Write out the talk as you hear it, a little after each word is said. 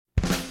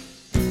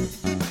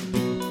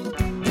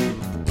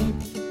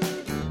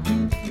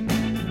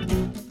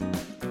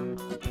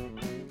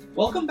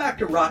Welcome back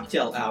to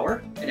Rocktail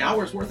Hour, an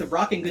hour's worth of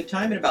rocking good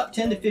time in about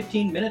 10 to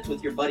 15 minutes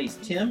with your buddies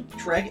Tim,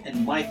 Treg,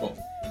 and Michael.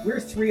 We're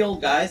three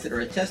old guys that are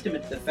a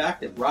testament to the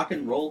fact that rock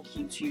and roll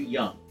keeps you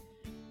young.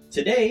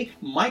 Today,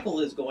 Michael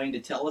is going to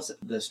tell us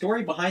the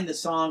story behind the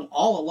song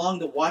All Along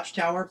the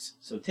Watchtower.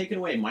 So take it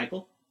away,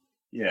 Michael.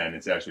 Yeah, and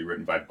it's actually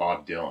written by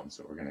Bob Dylan,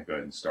 so we're going to go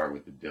ahead and start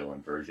with the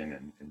Dylan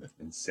version and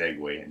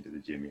segue into the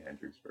Jimi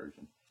Hendrix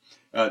version.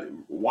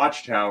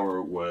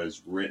 Watchtower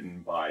was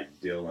written by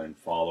Dylan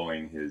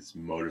following his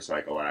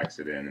motorcycle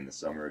accident in the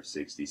summer of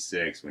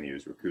 '66 when he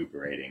was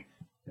recuperating.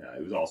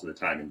 It was also the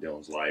time in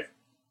Dylan's life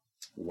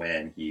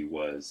when he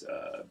was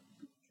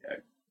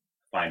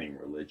finding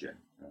religion,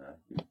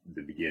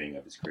 the beginning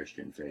of his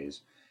Christian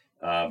phase.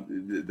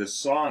 The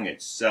song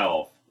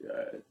itself,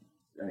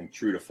 I think,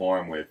 true to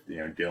form with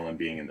Dylan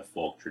being in the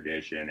folk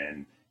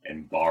tradition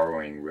and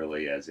borrowing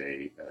really as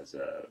a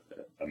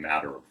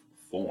matter of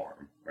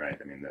form, right?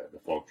 I mean, the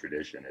folk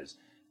tradition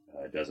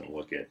doesn't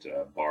look at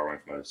borrowing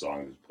from other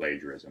songs as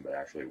plagiarism, but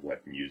actually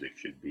what music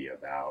should be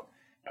about.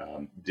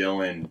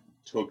 Dylan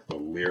took the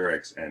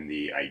lyrics and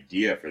the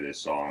idea for this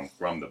song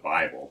from the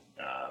Bible,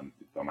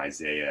 from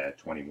Isaiah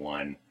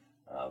 21,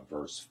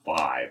 verse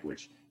 5,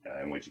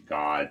 in which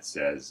God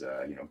says,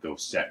 go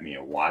set me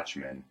a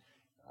watchman,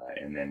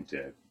 and then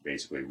to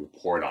basically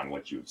report on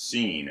what you've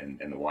seen. And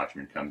the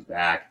watchman comes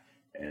back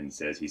and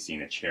says he's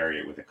seen a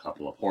chariot with a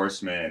couple of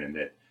horsemen, and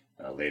that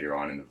later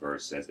on in the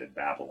verse says that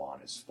Babylon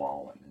is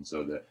fallen. And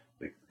so the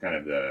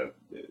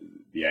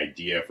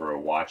idea for a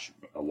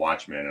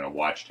watchman and a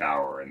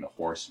watchtower and the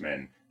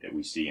horsemen that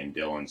we see in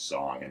Dylan's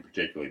song, and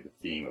particularly the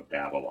theme of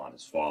Babylon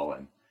is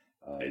fallen,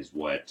 is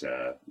what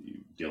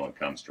Dylan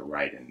comes to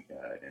write in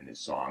his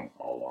song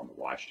All Along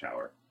the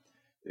Watchtower.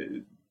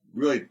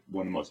 Really,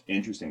 one of the most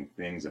interesting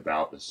things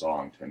about the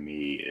song to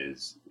me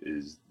is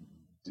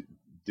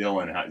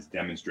Dylan has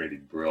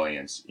demonstrated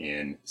brilliance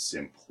in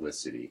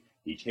simplicity.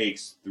 He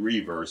takes three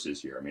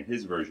verses here. I mean,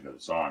 his version of the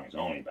song is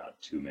only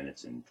about 2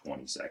 minutes and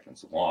 20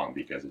 seconds long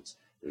because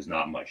there's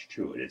not much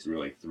to it. It's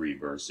really three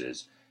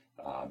verses.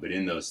 But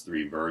in those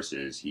three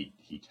verses, he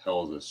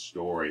tells a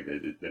story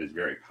that is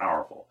very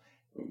powerful.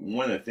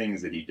 One of the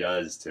things that he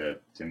does to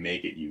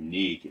make it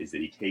unique is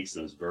that he takes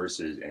those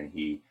verses and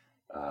he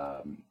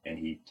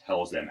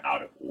tells them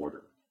out of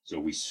order. So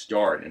we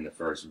start in the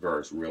first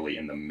verse really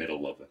in the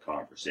middle of the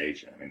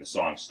conversation. I mean, the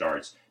song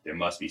starts, "There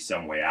must be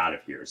some way out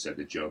of here," said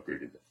the Joker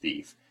to the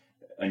thief.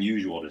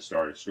 Unusual to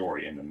start a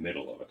story in the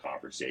middle of a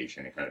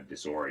conversation. It kind of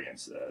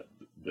disorients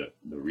the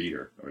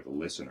reader or the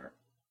listener.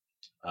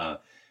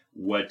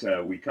 What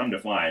we come to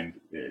find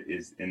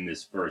is in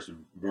this first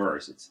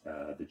verse, it's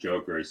the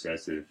Joker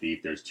says to the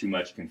thief, "There's too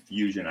much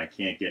confusion, I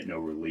can't get no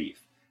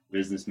relief.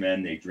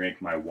 Businessmen, they drink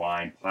my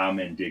wine,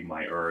 plowmen dig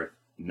my earth.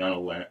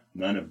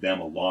 None of them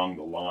along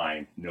the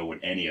line know what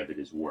any of it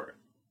is worth."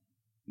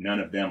 None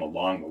of them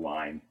along the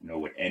line know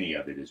what any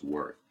of it is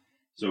worth.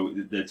 So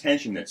the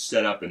tension that's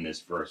set up in this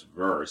first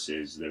verse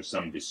is there's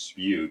some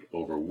dispute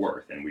over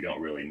worth, and we don't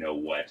really know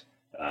what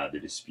the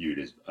dispute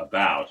is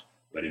about.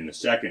 But in the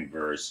second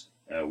verse,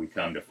 we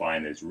come to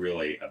find that it's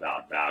really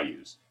about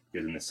values.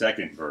 Because in the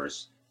second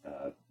verse,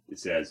 it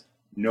says,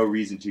 "No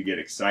reason to get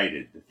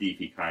excited, the thief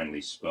he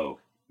kindly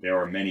spoke.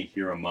 There are many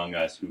here among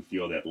us who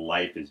feel that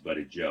life is but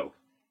a joke.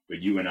 But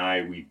you and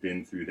I, we've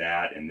been through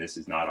that, and this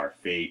is not our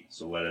fate.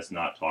 So let us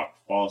not talk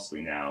falsely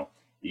now.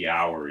 The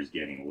hour is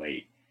getting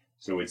late."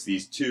 So it's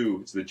these two,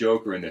 it's the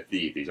Joker and the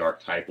thief, these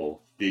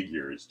archetypal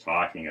figures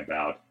talking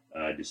about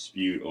a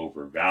dispute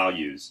over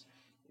values.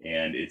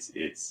 And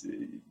it's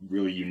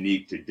really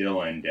unique to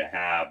Dylan to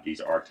have these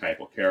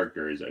archetypal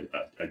characters,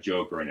 a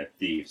Joker and a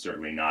thief,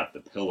 certainly not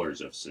the pillars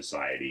of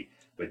society,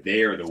 but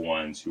they are the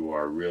ones who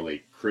are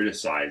really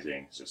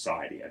criticizing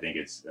society. I think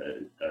it's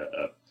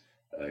a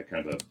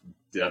kind of a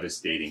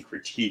devastating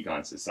critique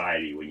on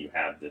society when you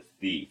have the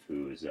thief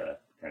who is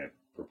kind of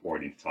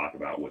purporting to talk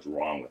about what's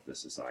wrong with the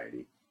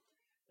society.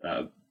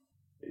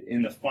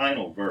 In the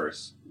final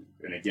verse,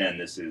 and again,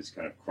 this is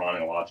kind of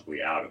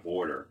chronologically out of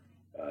order,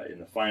 in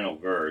the final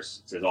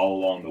verse, it says, "All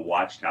along the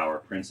watchtower,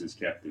 princes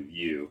kept the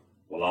view,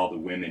 while all the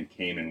women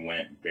came and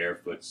went,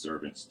 barefoot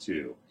servants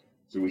too."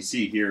 So we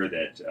see here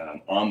that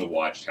on the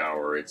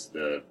watchtower, it's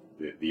the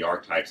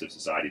archetypes of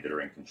society that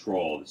are in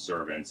control, the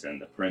servants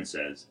and the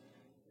princes.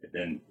 And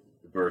then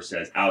the verse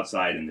says,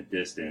 "Outside in the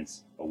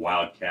distance, a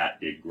wild cat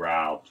did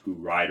growl. Two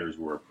riders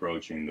were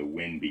approaching. The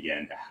wind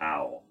began to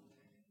howl."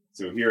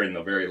 So here in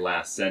the very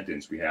last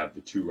sentence, we have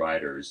the two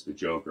riders, the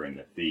Joker and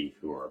the thief,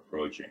 who are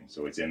approaching.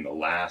 So it's in the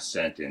last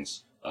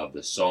sentence of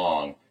the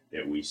song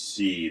that we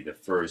see the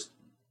first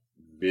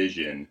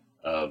vision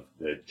of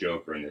the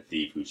Joker and the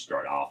thief who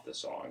start off the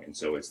song. And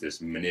so it's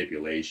this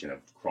manipulation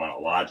of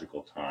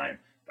chronological time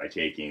by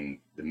taking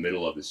the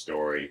middle of the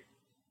story,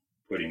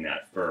 putting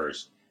that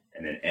first,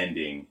 and then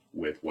ending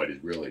with what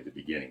is really the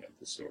beginning of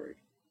the story.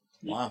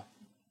 Wow.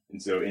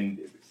 And so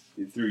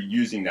through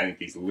using, I think,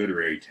 these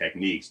literary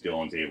techniques,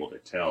 Dylan's able to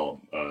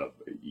tell, a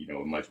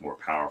much more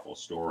powerful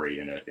story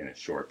in a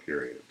short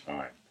period of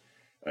time.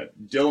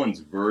 Dylan's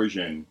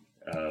version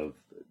of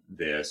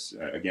this,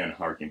 again,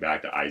 harking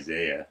back to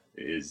Isaiah,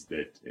 is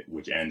that,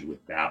 which ends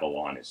with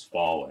Babylon is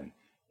fallen,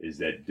 is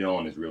that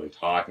Dylan is really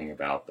talking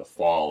about the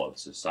fall of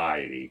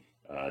society,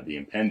 the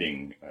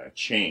impending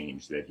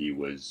change that he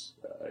was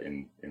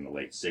in the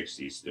late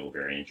 60s still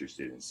very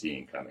interested in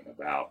seeing coming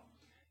about.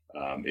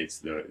 It's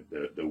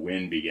the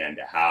wind began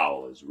to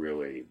howl is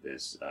really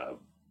this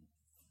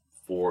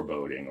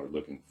foreboding or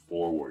looking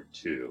forward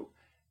to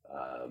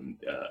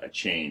a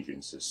change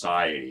in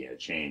society, a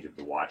change of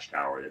the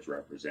watchtower that's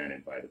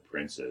represented by the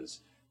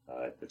princes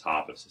at the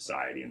top of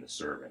society and the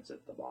servants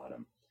at the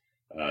bottom.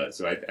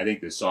 So I think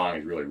this song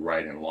is really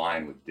right in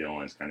line with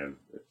Dylan's kind of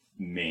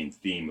main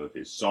theme of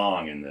his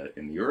song in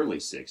the early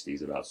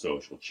 60s about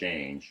social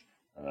change,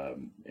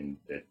 and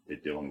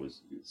that Dylan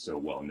was so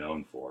well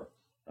known for.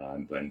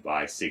 But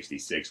by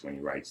 66, when he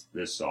writes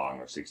this song,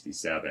 or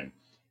 67,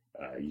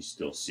 you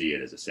still see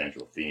it as a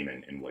central theme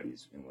in what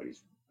he's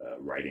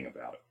writing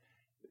about.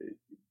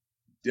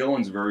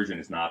 Dylan's version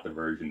is not the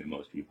version that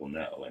most people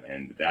know,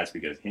 and that's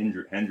because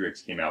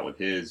Hendrix came out with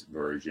his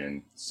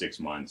version 6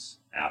 months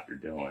after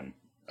Dylan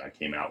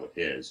came out with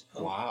his.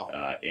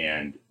 Wow.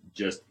 And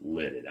just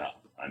lit it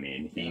up. I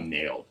mean, he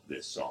nailed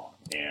this song.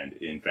 And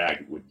in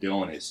fact, what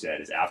Dylan has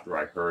said is, after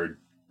I heard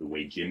the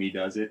way Jimmy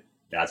does it,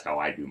 that's how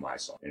I do my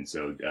song. And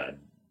so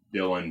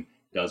Dylan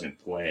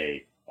doesn't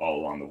play All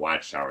Along the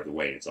Watchtower the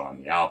way it's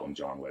on the album,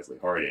 John Wesley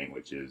Harding,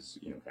 which is,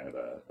 kind of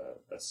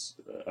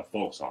a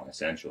folk song,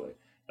 essentially.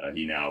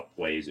 He now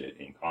plays it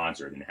in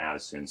concert and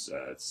has since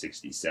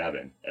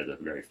 67 as a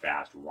very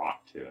fast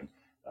rock tune,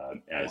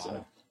 as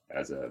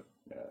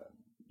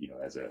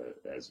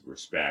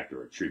respect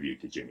or a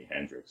tribute to Jimi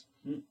Hendrix.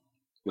 Mm.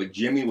 What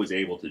Jimmy was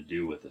able to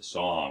do with the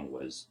song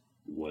was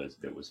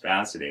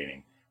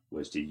fascinating,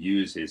 was to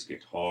use his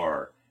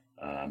guitar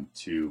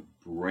to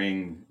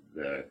bring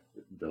the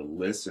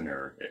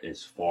listener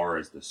as far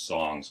as the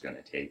song's going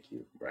to take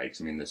you, right?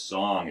 'Cause, I mean, the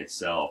song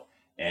itself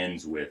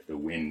ends with the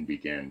wind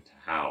began to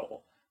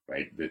howl,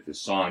 right? The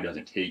song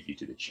doesn't take you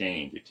to the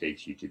change, it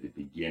takes you to the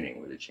beginning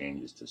where the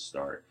change is to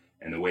start.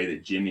 And the way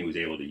that Jimmy was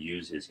able to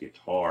use his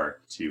guitar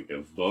to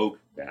evoke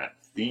that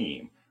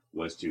theme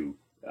was to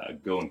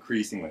go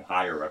increasingly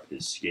higher up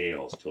his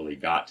scales till he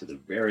got to the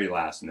very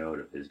last note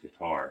of his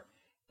guitar,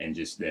 and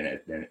just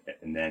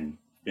then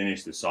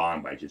finish the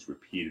song by just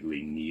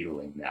repeatedly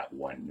needling that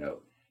one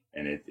note.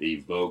 And it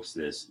evokes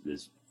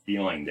this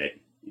feeling that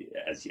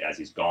as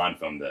he's gone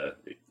from the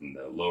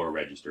lower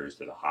registers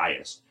to the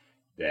highest,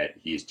 that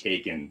he's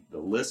taken the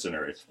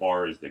listener as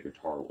far as the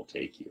guitar will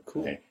take you.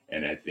 Cool. Okay?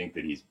 And I think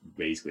that he's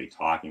basically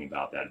talking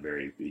about that,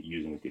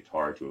 using his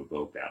guitar to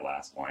evoke that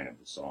last line of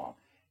the song.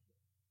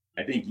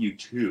 I think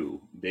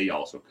U2, they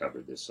also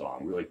covered this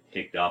song, really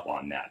picked up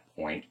on that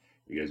point,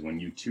 because when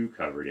U2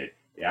 covered it,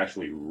 they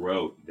actually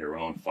wrote their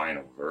own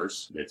final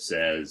verse that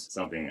says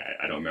something,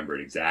 I don't remember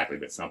it exactly,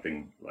 but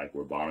something like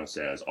where Bono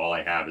says, "All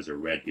I have is a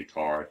red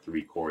guitar,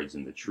 3 chords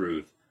and the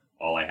truth.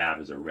 All I have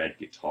is a red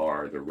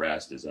guitar, the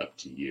rest is up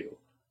to you."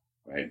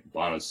 Right?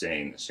 Bono's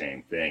saying the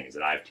same thing, is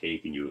that I've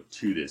taken you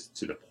to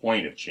the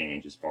point of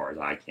change as far as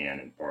I can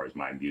and as far as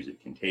my music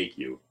can take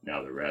you.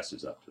 Now the rest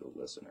is up to the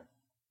listener.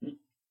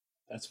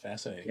 That's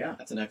fascinating. Yeah,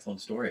 that's an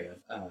excellent story.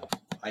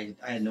 I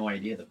had no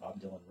idea that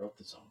Bob Dylan wrote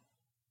the song.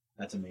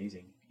 That's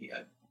amazing.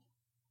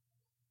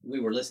 We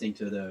were listening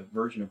to the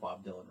version of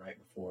Bob Dylan right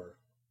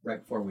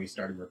before we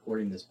started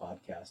recording this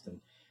podcast, and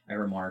I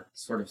remarked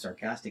sort of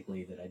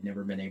sarcastically that I'd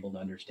never been able to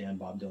understand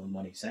Bob Dylan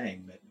when he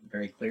sang, but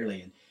very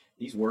clearly. And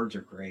these words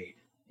are great.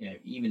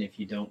 Even if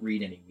you don't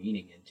read any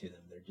meaning into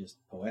them, they're just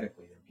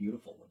poetically, they're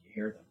beautiful when you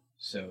hear them.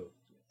 So,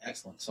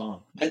 excellent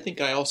song. I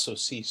think I also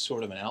see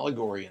sort of an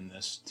allegory in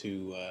this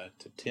to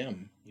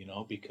Tim,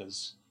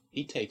 because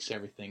he takes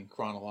everything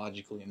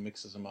chronologically and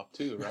mixes them up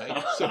too,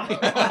 right? So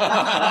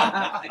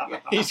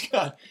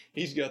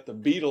he's got the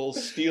Beatles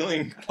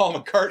stealing Paul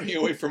McCartney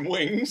away from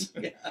Wings.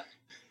 Yeah.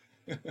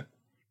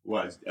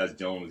 Well, as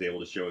Dylan was able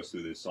to show us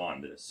through this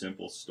song, that a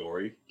simple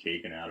story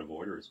taken out of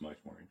order is much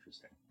more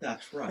interesting.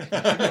 That's right.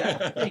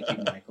 Yeah. Thank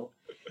you, Michael.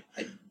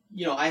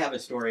 I have a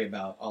story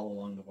about All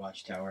Along the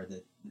Watchtower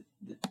that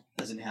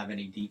doesn't have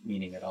any deep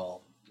meaning at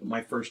all.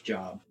 My first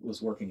job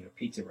was working at a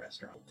pizza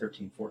restaurant,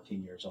 13,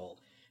 14 years old.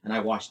 And I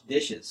washed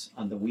dishes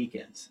on the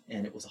weekends.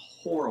 And it was a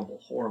horrible,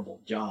 horrible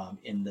job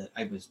in that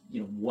I was,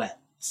 wet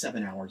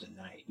 7 hours a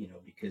night,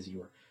 because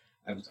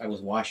I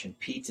was washing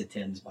pizza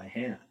tins by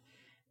hand.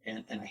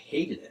 And I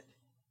hated it.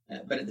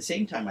 But at the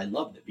same time, I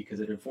loved it because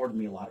it afforded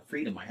me a lot of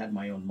freedom. I had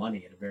my own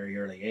money at a very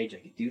early age. I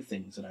could do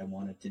things that I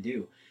wanted to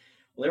do.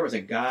 Well, there was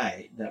a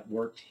guy that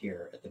worked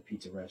here at the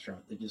pizza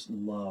restaurant that just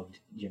loved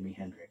Jimi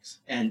Hendrix.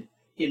 And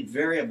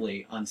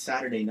invariably on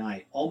Saturday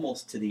night,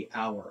 almost to the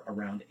hour,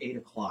 around 8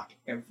 o'clock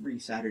every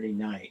Saturday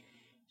night,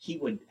 he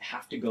would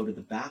have to go to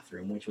the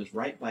bathroom, which was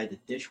right by the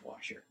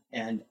dishwasher.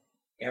 And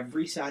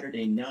every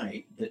Saturday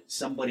night that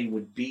somebody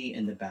would be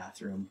in the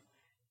bathroom,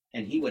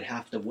 and he would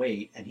have to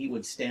wait, and he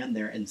would stand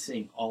there and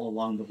sing All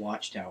Along the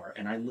Watchtower.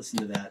 And I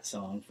listened to that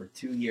song for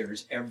 2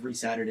 years, every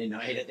Saturday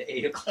night at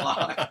 8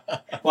 o'clock,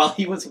 while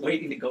he was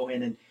waiting to go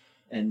in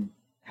and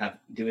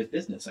do his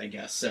business, I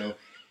guess. So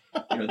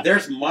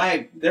there's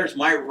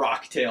my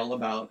rock tale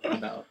about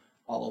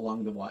All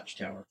Along the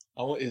Watchtower.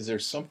 Oh, is there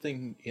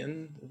something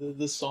in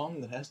the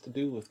song that has to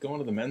do with going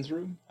to the men's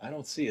room? I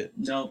don't see it.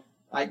 No,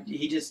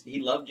 he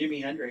loved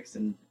Jimi Hendrix,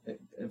 and it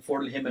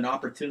afforded him an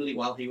opportunity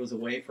while he was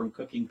away from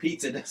cooking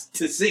pizza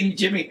to sing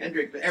Jimi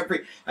Hendrix.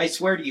 I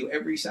swear to you,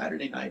 every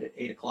Saturday night at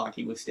 8:00,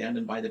 he was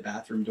standing by the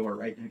bathroom door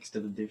right next to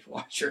the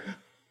dishwasher.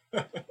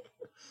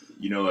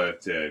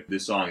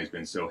 This song has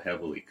been so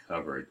heavily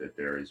covered that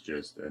there is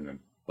just an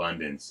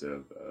abundance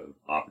of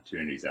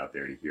opportunities out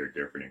there to hear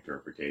different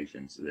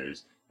interpretations. So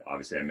there's,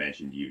 obviously I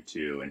mentioned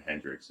U2, and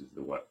Hendrix is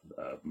the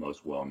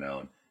most well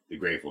known. The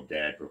Grateful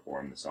Dead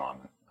performed the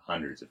song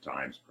hundreds of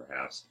times,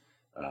 perhaps,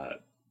 and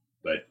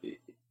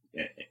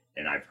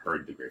I've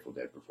heard the Grateful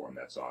Dead perform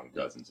that song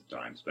dozens of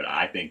times. But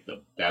I think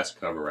the best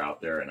cover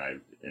out there,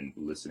 and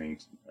listening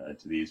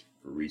to these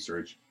for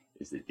research,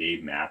 is the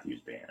Dave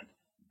Matthews Band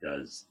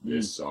does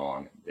this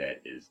song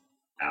that is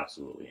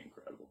absolutely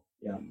incredible.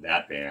 Yeah. And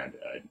that band,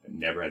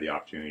 never had the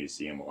opportunity to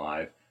see them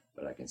live,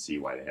 but I can see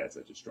why they had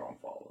such a strong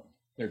following.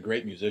 They're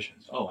great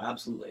musicians. Oh,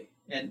 absolutely.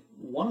 And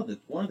one of the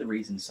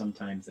reasons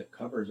sometimes that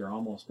covers are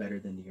almost better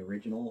than the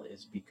original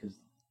is because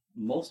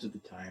most of the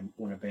time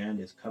when a band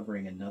is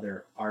covering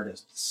another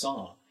artist's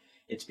song,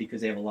 it's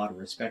because they have a lot of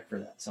respect for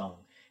that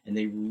song. And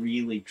they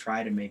really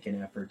try to make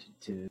an effort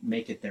to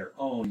make it their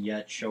own,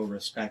 yet show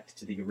respect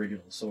to the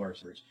original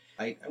source.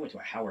 I went to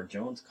a Howard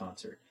Jones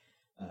concert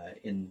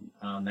in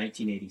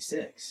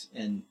 1986,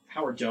 and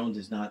Howard Jones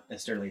is not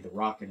necessarily the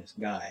rockinest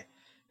guy,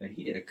 but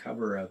he did a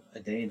cover of A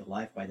Day in the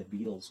Life by the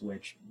Beatles,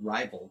 which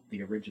rivaled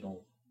the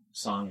original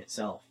song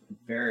itself.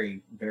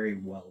 Very, very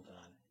well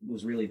done. It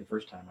was really the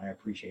first time I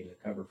appreciated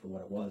a cover for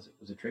what it was. It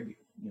was a tribute.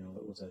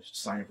 It was a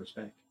sign of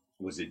respect.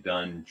 Was it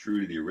done true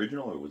to the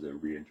original, or was it a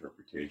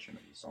reinterpretation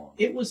of the song?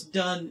 It was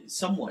done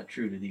somewhat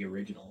true to the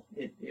original.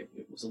 It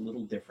was a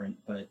little different,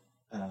 but,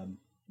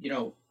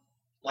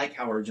 like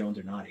Howard Jones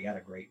or not, he had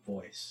a great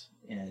voice,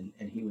 and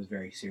he was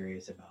very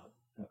serious about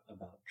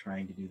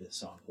trying to do this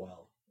song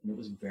well. And it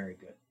was very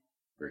good.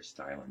 Very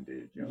styling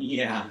dude, Jones.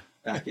 Yeah,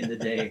 back in the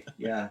day.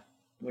 Yeah,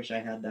 wish I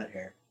had that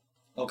hair.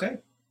 Okay,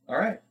 all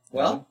right.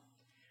 Well,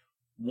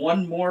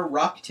 one more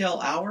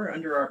Rocktail hour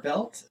under our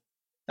belt.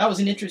 That was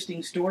an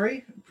interesting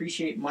story.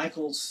 Appreciate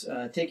Michael's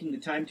taking the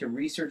time to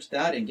research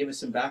that and give us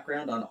some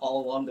background on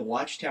All Along the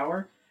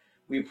Watchtower.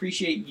 We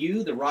appreciate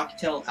you, the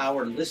Rocktail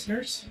Hour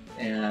listeners,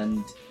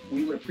 and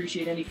we would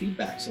appreciate any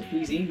feedback. So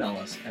please email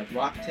us at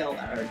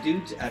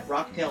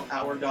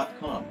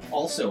dudes@rocktailhour.com.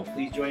 Also,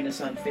 please join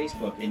us on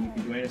Facebook, and you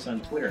can join us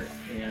on Twitter.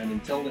 And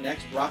until the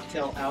next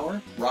Rocktail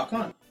Hour, rock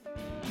on.